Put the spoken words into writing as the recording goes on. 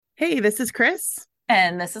Hey, this is Chris.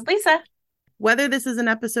 And this is Lisa, Whether this is an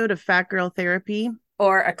episode of Fat Girl Therapy,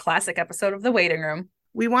 or a classic episode of The Waiting Room.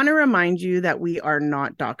 we want to remind you that we are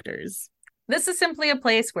not doctors. This is simply a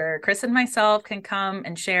place where Chris and myself can come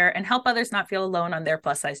and share and help others not feel alone on their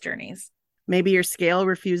plus size journeys. Maybe your scale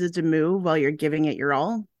refuses to move while you're giving it your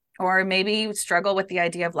all. Or maybe you struggle with the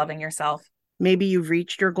idea of loving yourself. Maybe you've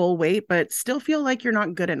reached your goal weight, but still feel like you're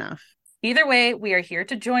not good enough. Either way, we are here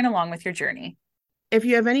to join along with your journey. If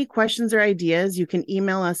you have any questions or ideas, you can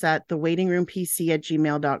email us at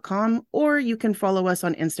thewaitingroompc@gmail.com, or you can follow us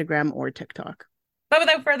on Instagram or TikTok. But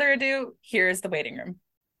without further ado, here's The Waiting Room.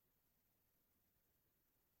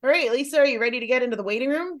 All right, Lisa, are you ready to get into the waiting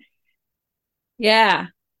room? Yeah.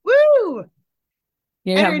 Woo!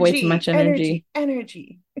 You have way too much energy.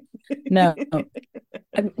 Energy. No.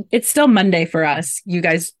 It's still Monday for us. You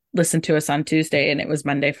guys listened to us on Tuesday and it was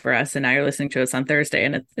Monday for us. And now you're listening to us on Thursday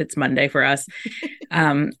and it's Monday for us.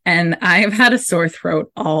 And I've had a sore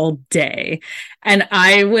throat all day and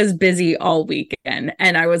I was busy all weekend.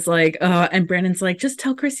 And I was like, oh, and Brandon's like, just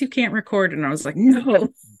tell Chris you can't record. And I was like, no,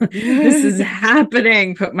 this is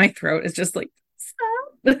happening. But my throat is just like,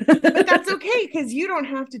 But that's okay because you don't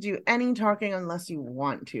have to do any talking unless you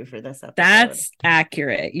want to for this episode. That's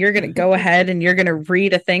accurate. You're going to go ahead and you're going to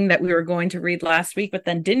read a thing that we were going to read last week, but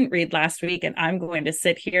then didn't read last week. And I'm going to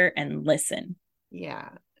sit here and listen. Yeah.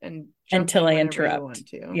 And until I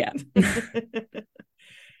interrupt. Yeah.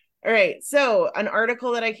 All right. So an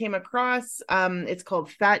article that I came across, it's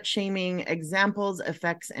called Fat Shaming: Examples,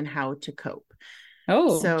 Effects, and How to Cope.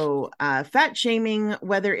 So fat shaming,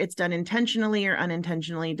 whether it's done intentionally or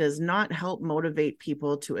unintentionally, does not help motivate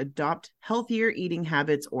people to adopt healthier eating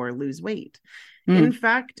habits or lose weight. In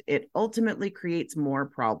fact, it ultimately creates more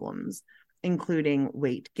problems, including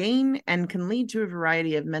weight gain, and can lead to a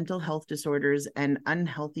variety of mental health disorders and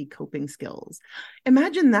unhealthy coping skills.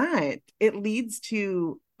 Imagine that. It leads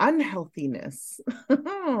to unhealthiness.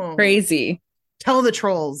 Crazy. Tell the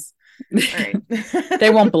trolls. All right. They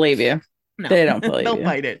won't believe you. No, they don't believe They'll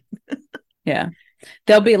fight it. Yeah.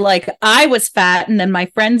 They'll be like, I was fat and then my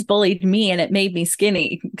friends bullied me and it made me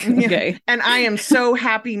skinny. Okay. Yeah. And I am so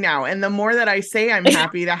happy now. And the more that I say I'm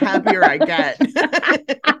happy, the happier I get.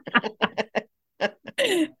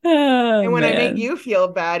 And when I make you feel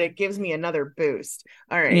bad, it gives me another boost.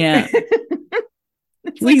 All right. Yeah.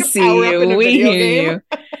 We like see you. We hear you.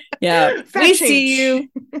 Yeah. We see you.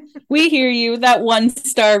 We hear you. That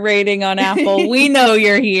 1-star rating on Apple. We know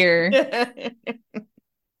you're here.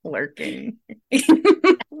 Lurking.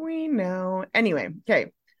 We know. Anyway,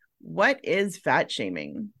 okay. What is fat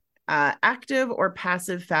shaming? Active or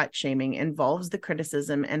passive fat shaming involves the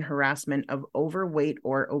criticism and harassment of overweight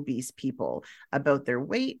or obese people about their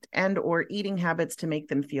weight and or eating habits to make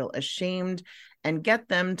them feel ashamed and get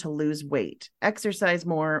them to lose weight, exercise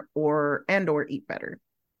more, or eat better.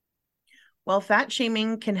 While fat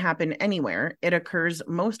shaming can happen anywhere, it occurs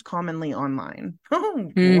most commonly online. Oh,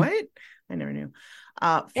 what? I never knew.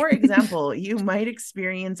 For example, you might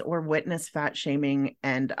experience or witness fat shaming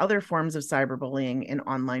and other forms of cyberbullying in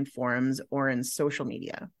online forums or in social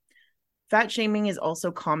media. Fat shaming is also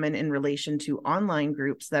common in relation to online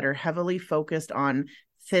groups that are heavily focused on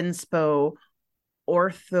thinspo,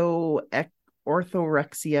 orthorexia,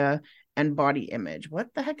 and body image.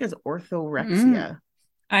 What the heck is orthorexia?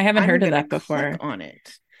 I haven't heard of that before. On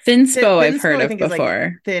it. Thinspo, I've heard of before.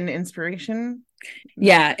 Like thin inspiration.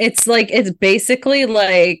 Yeah, it's basically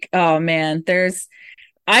like, oh man,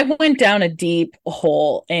 I went down a deep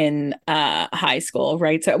hole in high school,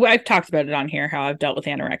 right? So I've talked about it on here, how I've dealt with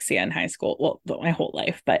anorexia in high school, well, my whole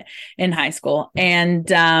life, but in high school. And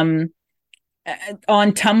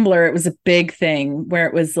on Tumblr, it was a big thing where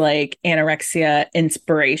it was like anorexia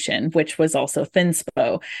inspiration, which was also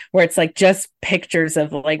thinspo, where it's like just pictures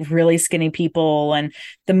of like really skinny people and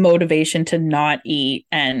the motivation to not eat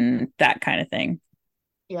and that kind of thing.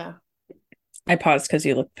 Yeah. I paused because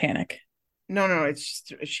you looked panic. No, it's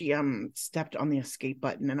just she stepped on the escape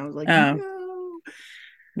button and I was like, no.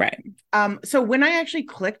 Right. So when I actually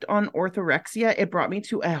clicked on orthorexia, it brought me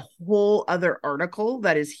to a whole other article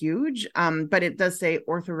that is huge. But it does say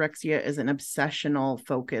orthorexia is an obsessional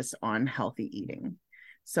focus on healthy eating.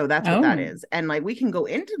 So that's what that is. And like we can go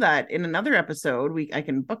into that in another episode. I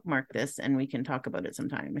can bookmark this and we can talk about it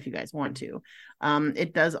sometime if you guys want to.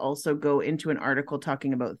 It does also go into an article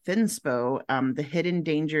talking about thinspo, the hidden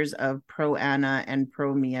dangers of pro-Ana and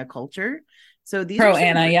pro-Mia culture. So these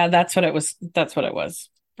pro-Ana, yeah, that's what it was.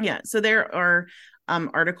 Yeah, so there are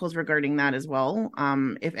articles regarding that as well.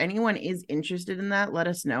 If anyone is interested in that, let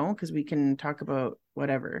us know because we can talk about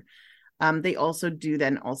whatever. They also do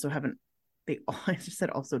then also have I just said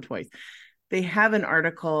also twice. they have an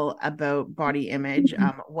article about body image,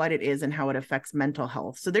 what it is and how it affects mental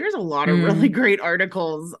health. So there's a lot of really great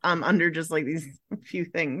articles under just like these few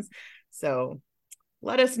things. So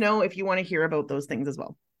let us know if you want to hear about those things as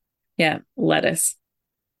well. Yeah, lettuce.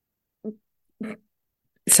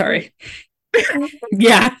 Sorry.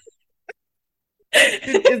 Yeah.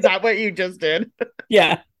 Is that what you just did?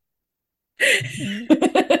 Yeah.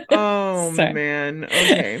 Oh, sorry. Man.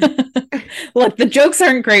 Okay. Look, the jokes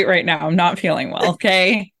aren't great right now. I'm not feeling well.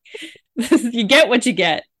 Okay. You get what you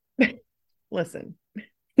get. Listen.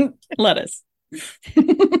 Let us.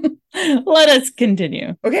 Let us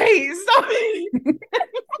continue. Okay. Stop it.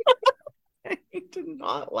 I did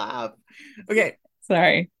not laugh. Okay.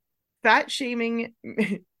 Sorry. Fat shaming.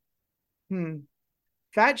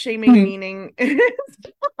 Fat shaming meaning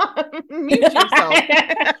mute yourself.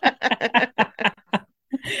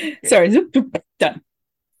 Sorry, done.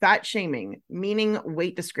 Fat shaming, meaning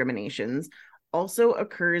weight discriminations, also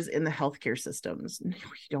occurs in the healthcare systems. No,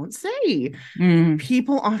 you don't say.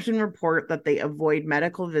 People often report that they avoid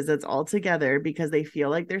medical visits altogether because they feel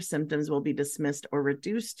like their symptoms will be dismissed or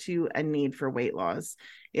reduced to a need for weight loss.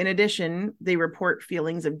 In addition, they report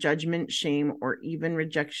feelings of judgment, shame, or even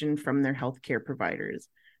rejection from their healthcare providers.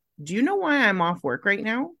 Do you know why I'm off work right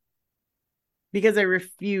now? Because I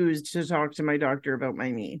refused to talk to my doctor about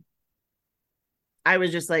my knee. I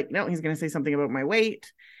was just like, no, he's going to say something about my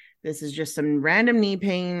weight. This is just some random knee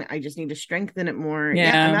pain. I just need to strengthen it more.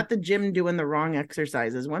 Yeah, I'm at the gym doing the wrong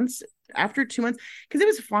exercises. Once after 2 months, because it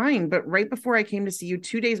was fine. But right before I came to see you,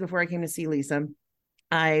 2 days before I came to see Lisa,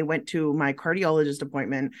 I went to my cardiologist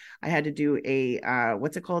appointment. I had to do a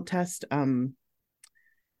what's it called test?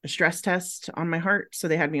 A stress test on my heart. So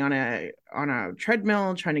they had me on a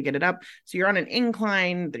treadmill trying to get it up. So you're on an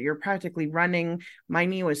incline that you're practically running. My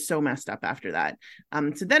knee was so messed up after that.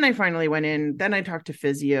 So then I finally went in. Then I talked to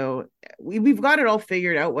physio. We've got it all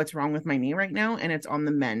figured out what's wrong with my knee right now, and it's on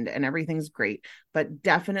the mend and everything's great. But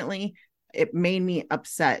definitely it made me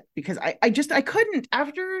upset because I couldn't,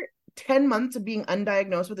 after 10 months of being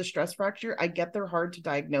undiagnosed with a stress fracture. I get they're hard to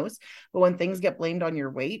diagnose, but when things get blamed on your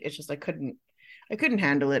weight, it's just I couldn't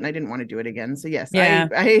handle it, and I didn't want to do it again. So yes, yeah.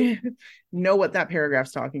 I know what that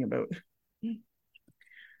paragraph's talking about.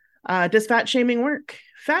 Does fat shaming work?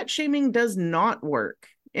 Fat shaming does not work.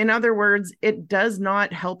 In other words, it does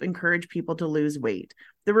not help encourage people to lose weight.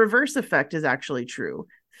 The reverse effect is actually true.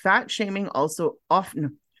 Fat shaming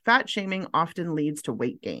often leads to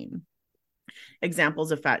weight gain.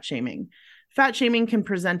 Examples of fat shaming. Fat shaming can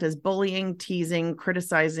present as bullying, teasing,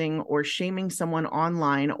 criticizing, or shaming someone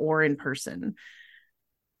online or in person.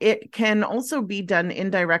 It can also be done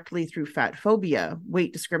indirectly through fat phobia,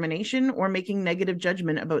 weight discrimination, or making negative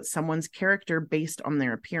judgment about someone's character based on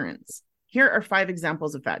their appearance. Here are 5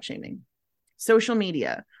 examples of fat shaming. Social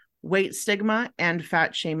media, weight stigma and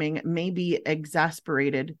fat shaming may be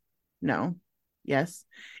exasperated. No. Yes.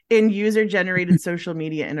 In user-generated social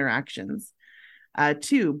media interactions.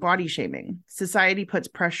 2, body shaming. Society puts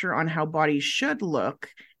pressure on how bodies should look,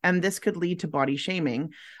 and this could lead to body shaming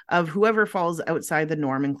of whoever falls outside the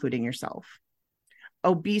norm, including yourself.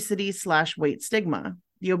 Obesity/weight stigma.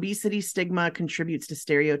 The obesity stigma contributes to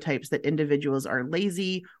stereotypes that individuals are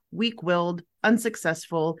lazy, weak-willed,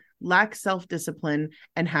 unsuccessful, lack self-discipline,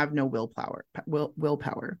 and have no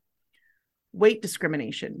willpower. Weight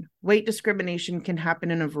discrimination. Weight discrimination can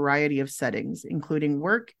happen in a variety of settings, including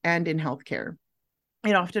work and in healthcare.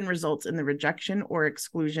 It often results in the rejection or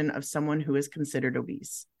exclusion of someone who is considered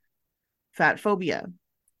obese. Fat phobia.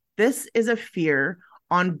 This is a fear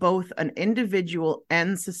on both an individual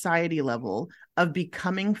and society level of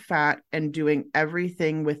becoming fat and doing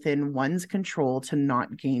everything within one's control to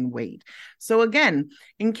not gain weight. So again,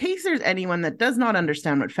 in case there's anyone that does not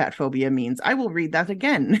understand what fat phobia means, I will read that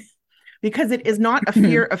again because it is not a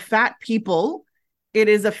fear of fat people. It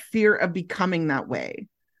is a fear of becoming that way.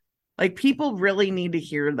 Like, people really need to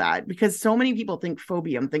hear that, because so many people think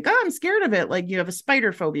phobia and think, oh, I'm scared of it. Like, you have a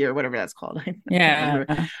spider phobia or whatever that's called.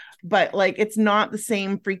 Yeah. But like, it's not the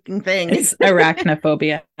same freaking thing. It's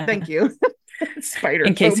arachnophobia. Thank you. Spider.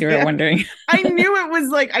 In case you were wondering. I knew it was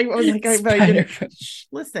like, I was like, but I didn't.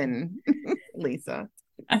 Listen, Lisa.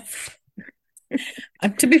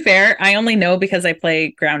 To be fair, I only know because I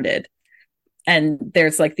play Grounded. And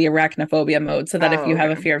there's like the arachnophobia mode, so that if you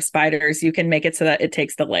have a fear of spiders, you can make it so that it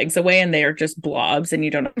takes the legs away and they are just blobs and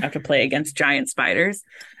you don't have to play against giant spiders.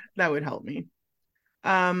 That would help me.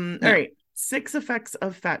 All right. 6 effects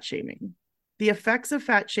of fat shaming. The effects of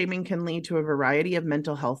fat shaming can lead to a variety of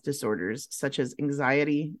mental health disorders, such as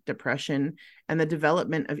anxiety, depression, and the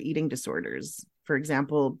development of eating disorders. For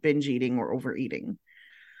example, binge eating or overeating.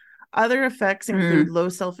 Other effects include Mm. low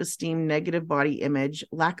self-esteem, negative body image,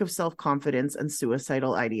 lack of self-confidence, and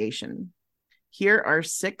suicidal ideation. Here are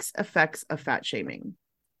 6 effects of fat shaming.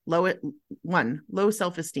 Low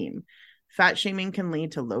self-esteem. Fat shaming can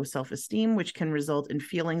lead to low self-esteem, which can result in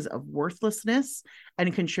feelings of worthlessness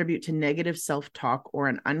and contribute to negative self-talk or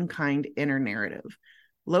an unkind inner narrative.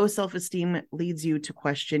 Low self-esteem leads you to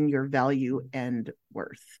question your value and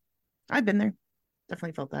worth. I've been there.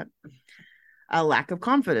 Definitely felt that. A lack of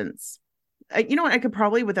confidence. You know what? I could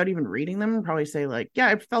probably, without even reading them, probably say like, yeah,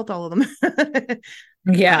 I felt all of them.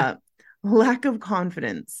 Yeah. uh, Lack of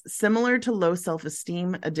confidence. Similar to low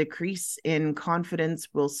self-esteem, a decrease in confidence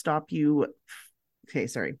will stop you. Okay,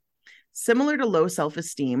 sorry. Similar to low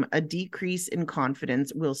self-esteem, a decrease in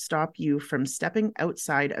confidence will stop you from stepping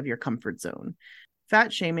outside of your comfort zone.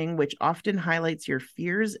 Fat shaming, which often highlights your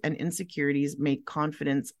fears and insecurities, make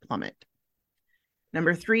confidence plummet.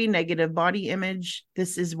 Number 3, negative body image.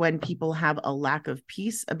 This is when people have a lack of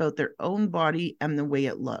peace about their own body and the way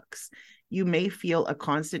it looks. You may feel a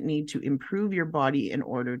constant need to improve your body in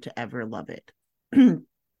order to ever love it.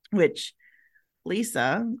 Which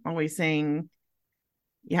Lisa always saying,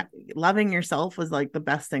 yeah, loving yourself was like the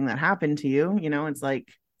best thing that happened to you. You know, it's like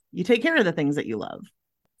you take care of the things that you love.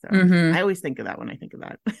 So Mm-hmm. I always think of that when I think of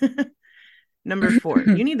that. Number 4,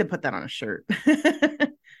 you need to put that on a shirt. Number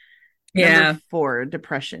Yeah. 4,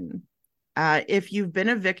 depression. If you've been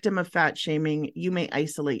a victim of fat shaming, you may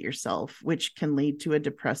isolate yourself, which can lead to a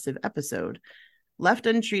depressive episode. Left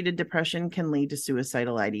untreated, depression can lead to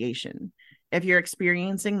suicidal ideation. If you're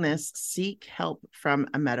experiencing this, seek help from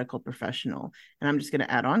a medical professional. And I'm just going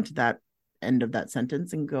to add on to that end of that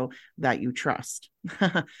sentence and go that you trust.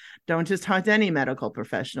 Don't just talk to any medical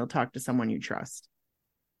professional, talk to someone you trust.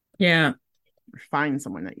 Yeah. Find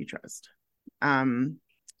someone that you trust.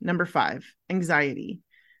 Number 5, anxiety.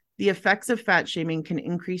 The effects of fat shaming can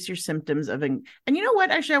increase your symptoms of, and you know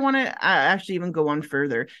what? Actually, I want to actually even go on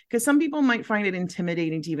further because some people might find it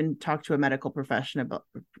intimidating to even talk to a medical professional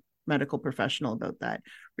about that.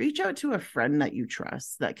 Reach out to a friend that you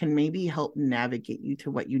trust that can maybe help navigate you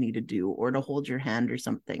to what you need to do or to hold your hand or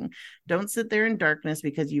something. Don't sit there in darkness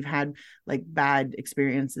because you've had like bad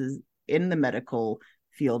experiences in the medical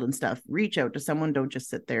field and stuff. Reach out to someone. Don't just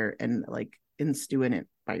sit there and like stew in it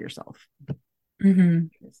by yourself. Mm-hmm.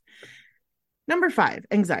 Number 5,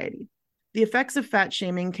 anxiety. The effects of fat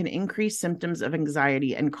shaming can increase symptoms of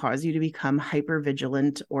anxiety and cause you to become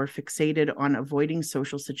hypervigilant or fixated on avoiding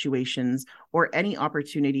social situations or any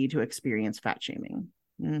opportunity to experience fat shaming.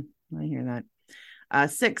 I hear that.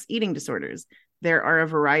 6, eating disorders. There are a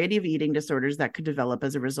variety of eating disorders that could develop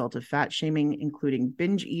as a result of fat shaming, including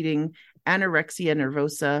binge eating, anorexia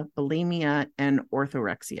nervosa, bulimia, and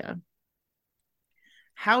orthorexia.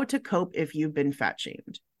 How to cope if you've been fat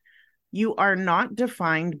shamed. You are not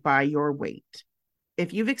defined by your weight.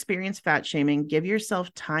 If you've experienced fat shaming, give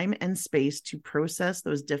yourself time and space to process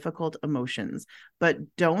those difficult emotions, but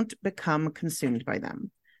don't become consumed by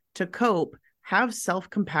them. To cope, have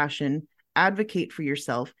self-compassion, advocate for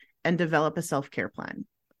yourself, and develop a self-care plan.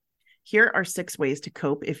 Here are 6 ways to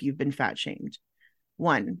cope if you've been fat shamed.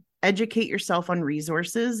 1, educate yourself on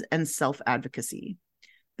resources and self-advocacy.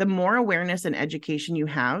 The more awareness and education you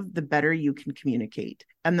have, the better you can communicate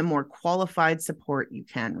and the more qualified support you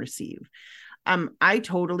can receive. I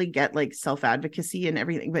totally get like self-advocacy and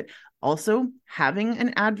everything, but also having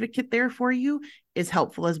an advocate there for you is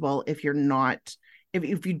helpful as well if you're not,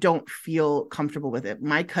 if you don't feel comfortable with it.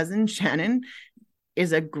 My cousin Shannon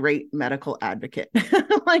is a great medical advocate.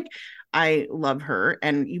 Like I love her.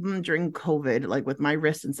 And even during COVID, like with my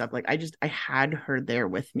wrist and stuff, like I had her there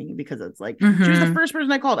with me because it's like, she was the Mm-hmm. first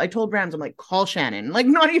person I called. I told Rams, I'm like, call Shannon, like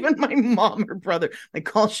not even my mom or brother, like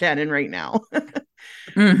call Shannon right now.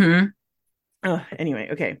 Mm-hmm. Anyway,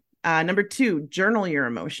 okay. Number 2, journal your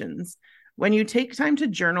emotions. When you take time to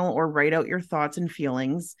journal or write out your thoughts and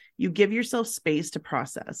feelings, you give yourself space to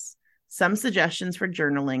process. Some suggestions for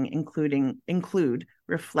journaling include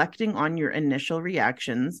reflecting on your initial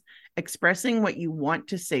reactions, expressing what you want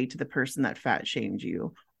to say to the person that fat shamed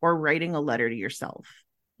you, or writing a letter to yourself.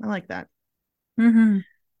 I like that. Mm-hmm.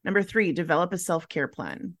 Number 3, develop a self-care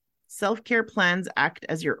plan. Self-care plans act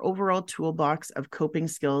as your overall toolbox of coping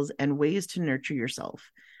skills and ways to nurture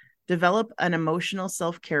yourself. Develop an emotional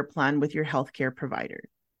self-care plan with your healthcare provider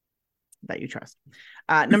that you trust.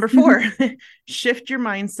 Number 4, shift your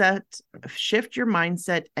mindset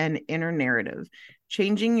and inner narrative.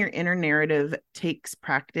 Changing your inner narrative takes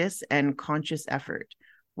practice and conscious effort.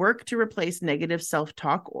 Work to replace negative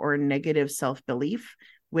self-talk or negative self-belief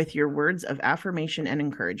with your words of affirmation and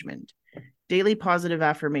encouragement. Daily positive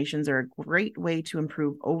affirmations are a great way to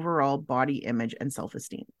improve overall body image and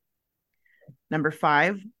self-esteem. Number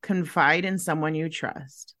 5, confide in someone you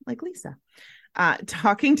trust, like Lisa.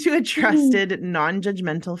 Talking to a trusted,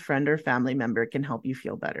 non-judgmental friend or family member can help you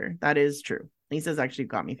feel better. That is true. Lisa's actually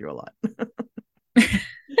got me through a lot.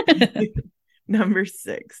 Number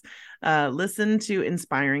 6, listen to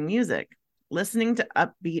inspiring music. Listening to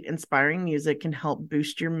upbeat, inspiring music can help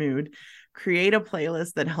boost your mood. Create a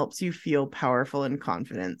playlist that helps you feel powerful and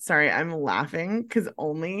confident. Sorry, I'm laughing because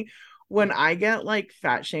only when I get like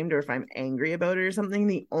fat shamed or if I'm angry about it or something,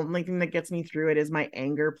 the only thing that gets me through it is my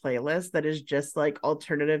anger playlist that is just like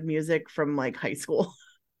alternative music from like high school.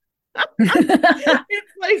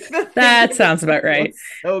 It's like that sounds about right.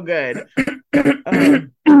 So good.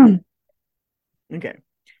 Okay.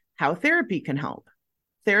 How therapy can help.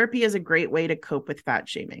 Therapy is a great way to cope with fat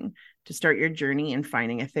shaming. To start your journey in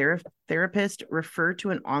finding a therapist, refer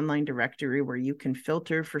to an online directory where you can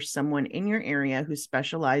filter for someone in your area who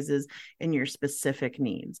specializes in your specific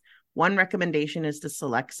needs. One recommendation is to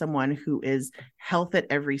select someone who is health at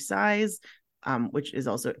every size, which is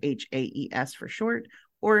also HAES for short,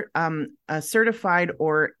 or certified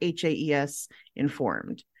or HAES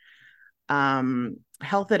informed.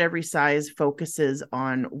 Health at every size focuses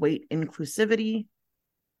on weight inclusivity,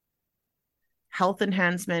 health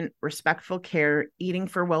enhancement, respectful care, eating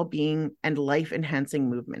for well-being, and life-enhancing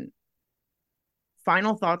movement.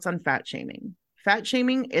 Final thoughts on fat shaming. Fat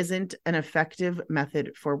shaming isn't an effective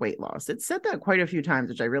method for weight loss. It's said that quite a few times,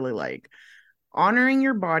 which I really like. Honoring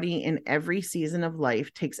your body in every season of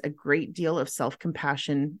life takes a great deal of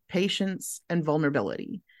self-compassion, patience, and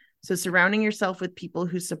vulnerability. So surrounding yourself with people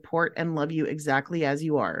who support and love you exactly as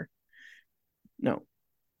you are. No.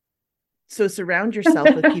 So surround yourself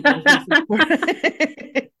with people who support.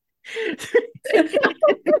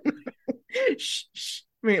 Shh.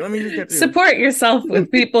 Wait, let me just get through. Support yourself with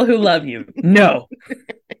people who love you. No,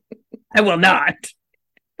 I will not.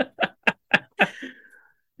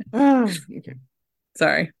 Oh, okay.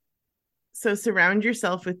 Sorry. So surround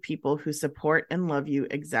yourself with people who support and love you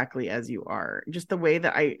exactly as you are. Just the way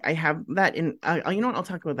that I have that in, you know what? I'll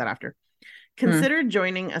talk about that after. Consider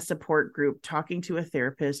joining a support group, talking to a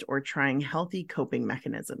therapist, or trying healthy coping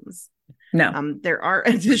mechanisms. No. There are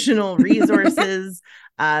additional resources.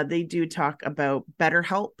 They do talk about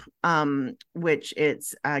BetterHelp, which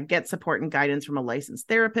it's get support and guidance from a licensed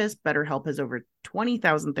therapist. BetterHelp has over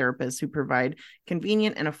 20,000 therapists who provide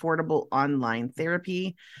convenient and affordable online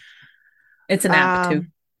therapy. It's an app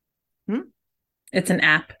too. It's an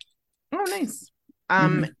app. Oh, nice.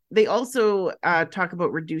 They also talk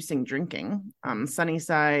about reducing drinking.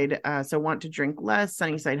 Sunnyside, so want to drink less.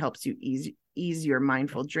 Sunnyside helps you ease your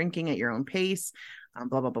mindful drinking at your own pace.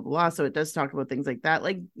 Blah, blah, blah, blah. So it does talk about things like that.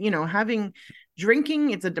 Like, you know, having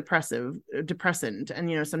drinking, it's a depressant.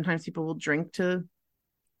 And, you know, sometimes people will drink to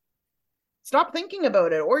stop thinking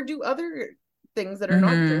about it or do other things that are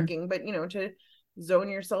not drinking, but, you know, to zone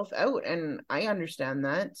yourself out. And I understand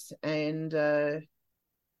that. And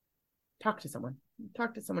talk to someone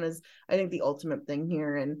is, I think, the ultimate thing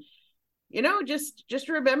here. And, you know, just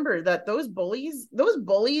remember that those bullies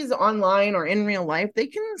online or in real life, they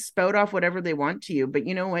can spout off whatever they want to you, but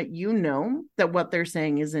you know what, you know that what they're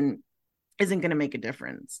saying isn't going to make a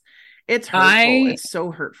difference. It's hurtful. It's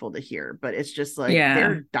so hurtful to hear, but it's just like,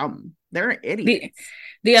 they're dumb. They're idiots.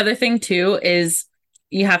 The other thing too is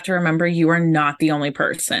you have to remember you are not the only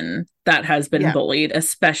person that has been bullied,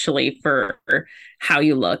 especially for how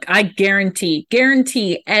you look. I guarantee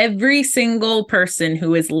every single person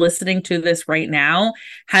who is listening to this right now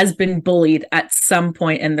has been bullied at some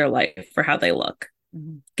point in their life for how they look.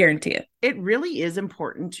 Guarantee it. It really is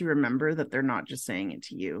important to remember that they're not just saying it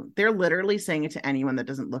to you. They're literally saying it to anyone that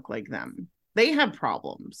doesn't look like them. They have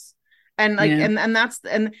problems. And like, and that's,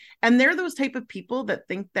 and they're those type of people that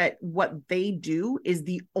think that what they do is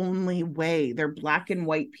the only way. They're black and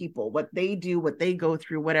white people. What they do, what they go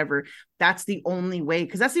through, whatever, that's the only way.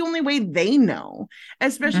 Cause that's the only way they know,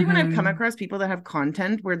 especially when I've come across people that have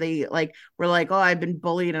content where they like, were like, oh, I've been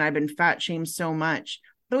bullied and I've been fat shamed so much.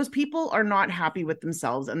 Those people are not happy with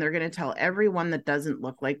themselves. And they're going to tell everyone that doesn't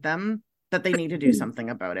look like them that they need to do something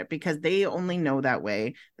about it because they only know that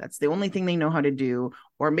way. That's the only thing they know how to do.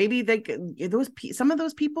 Or maybe some of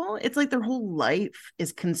those people, it's like their whole life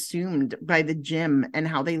is consumed by the gym and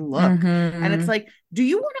how they look. And it's like, do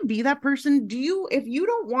you want to be that person? If you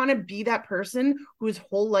don't want to be that person whose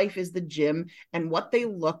whole life is the gym and what they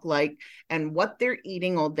look like and what they're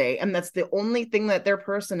eating all day, and that's the only thing that their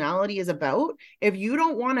personality is about, if you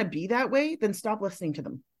don't want to be that way, then stop listening to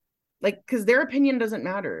them. Like, because their opinion doesn't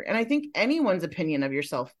matter. And I think anyone's opinion of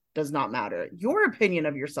yourself does not matter. Your opinion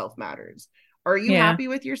of yourself matters. Are you happy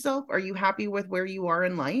with yourself? Are you happy with where you are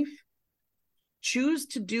in life? Choose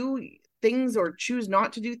to do things or choose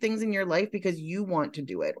not to do things in your life because you want to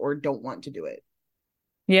do it or don't want to do it.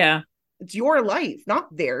 Yeah. It's your life,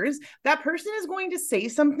 not theirs. That person is going to say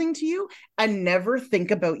something to you and never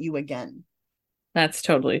think about you again. That's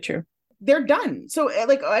totally true. They're done. So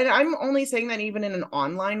like, I'm only saying that even in an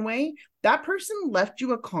online way, that person left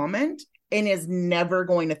you a comment and is never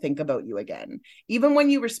going to think about you again. Even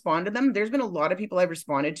when you respond to them, there's been a lot of people I've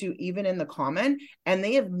responded to, even in the comment, and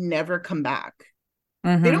they have never come back.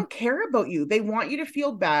 Mm-hmm. They don't care about you. They want you to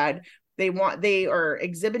feel bad. They are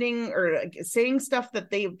exhibiting or saying stuff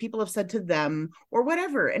that people have said to them or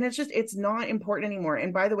whatever. And it's not important anymore.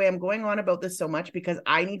 And by the way, I'm going on about this so much because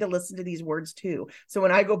I need to listen to these words too. So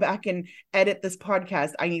when I go back and edit this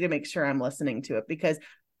podcast, I need to make sure I'm listening to it, because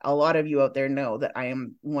a lot of you out there know that I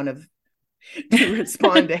am one of to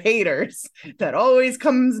respond to haters that always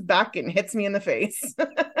comes back and hits me in the face.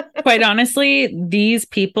 Quite honestly, these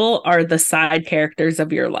people are the side characters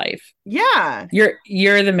of your life. Yeah.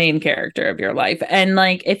 You're the main character of your life. And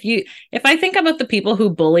like, if I think about the people who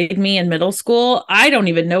bullied me in middle school, I don't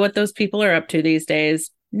even know what those people are up to these days.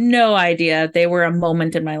 No idea. They were a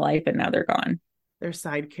moment in my life and now they're gone. They're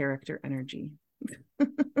side character energy.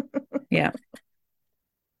 Yeah.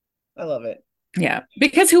 I love it. Yeah.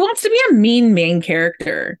 Because who wants to be a mean main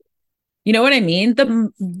character? You know what I mean?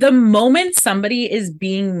 The moment somebody is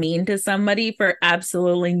being mean to somebody for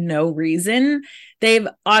absolutely no reason, they've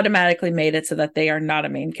automatically made it so that they are not a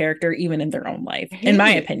main character, even in their own life, in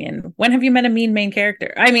my opinion. When have you met a mean main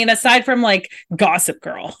character? I mean, aside from like Gossip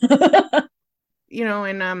Girl. You know,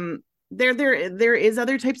 and there is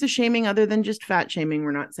other types of shaming other than just fat shaming.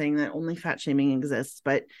 We're not saying that only fat shaming exists,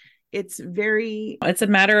 but it's a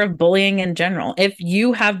matter of bullying in general. If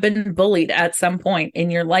you have been bullied at some point in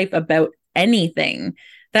your life about anything,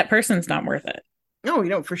 that person's not worth it. No, you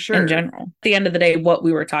know, for sure. In general, at the end of the day, what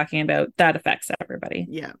we were talking about, that affects everybody.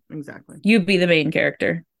 Yeah, exactly. You be the main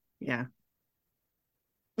character. Yeah.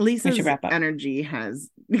 Lisa's energy has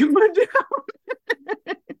gone down.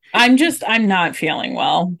 I'm not feeling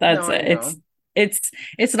well. That's it.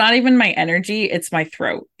 It's not even my energy, it's my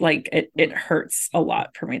throat. Like it hurts a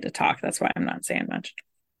lot for me to talk. That's why I'm not saying much.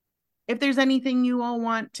 If there's anything you all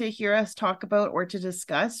want to hear us talk about or to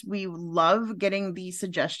discuss, we love getting the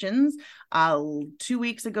suggestions. 2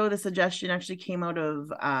 weeks ago, the suggestion actually came out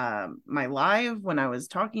of my live when I was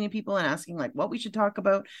talking to people and asking like what we should talk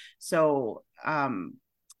about. So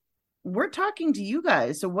we're talking to you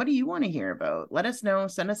guys. So what do you want to hear about? Let us know.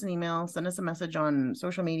 Send us an email. Send us a message on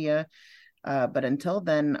social media. But until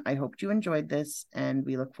then, I hope you enjoyed this, and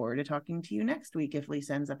we look forward to talking to you next week if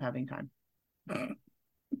Lisa ends up having time.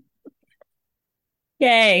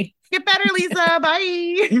 Yay. Get better, Lisa.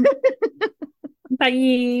 Bye.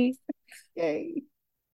 Bye. Yay.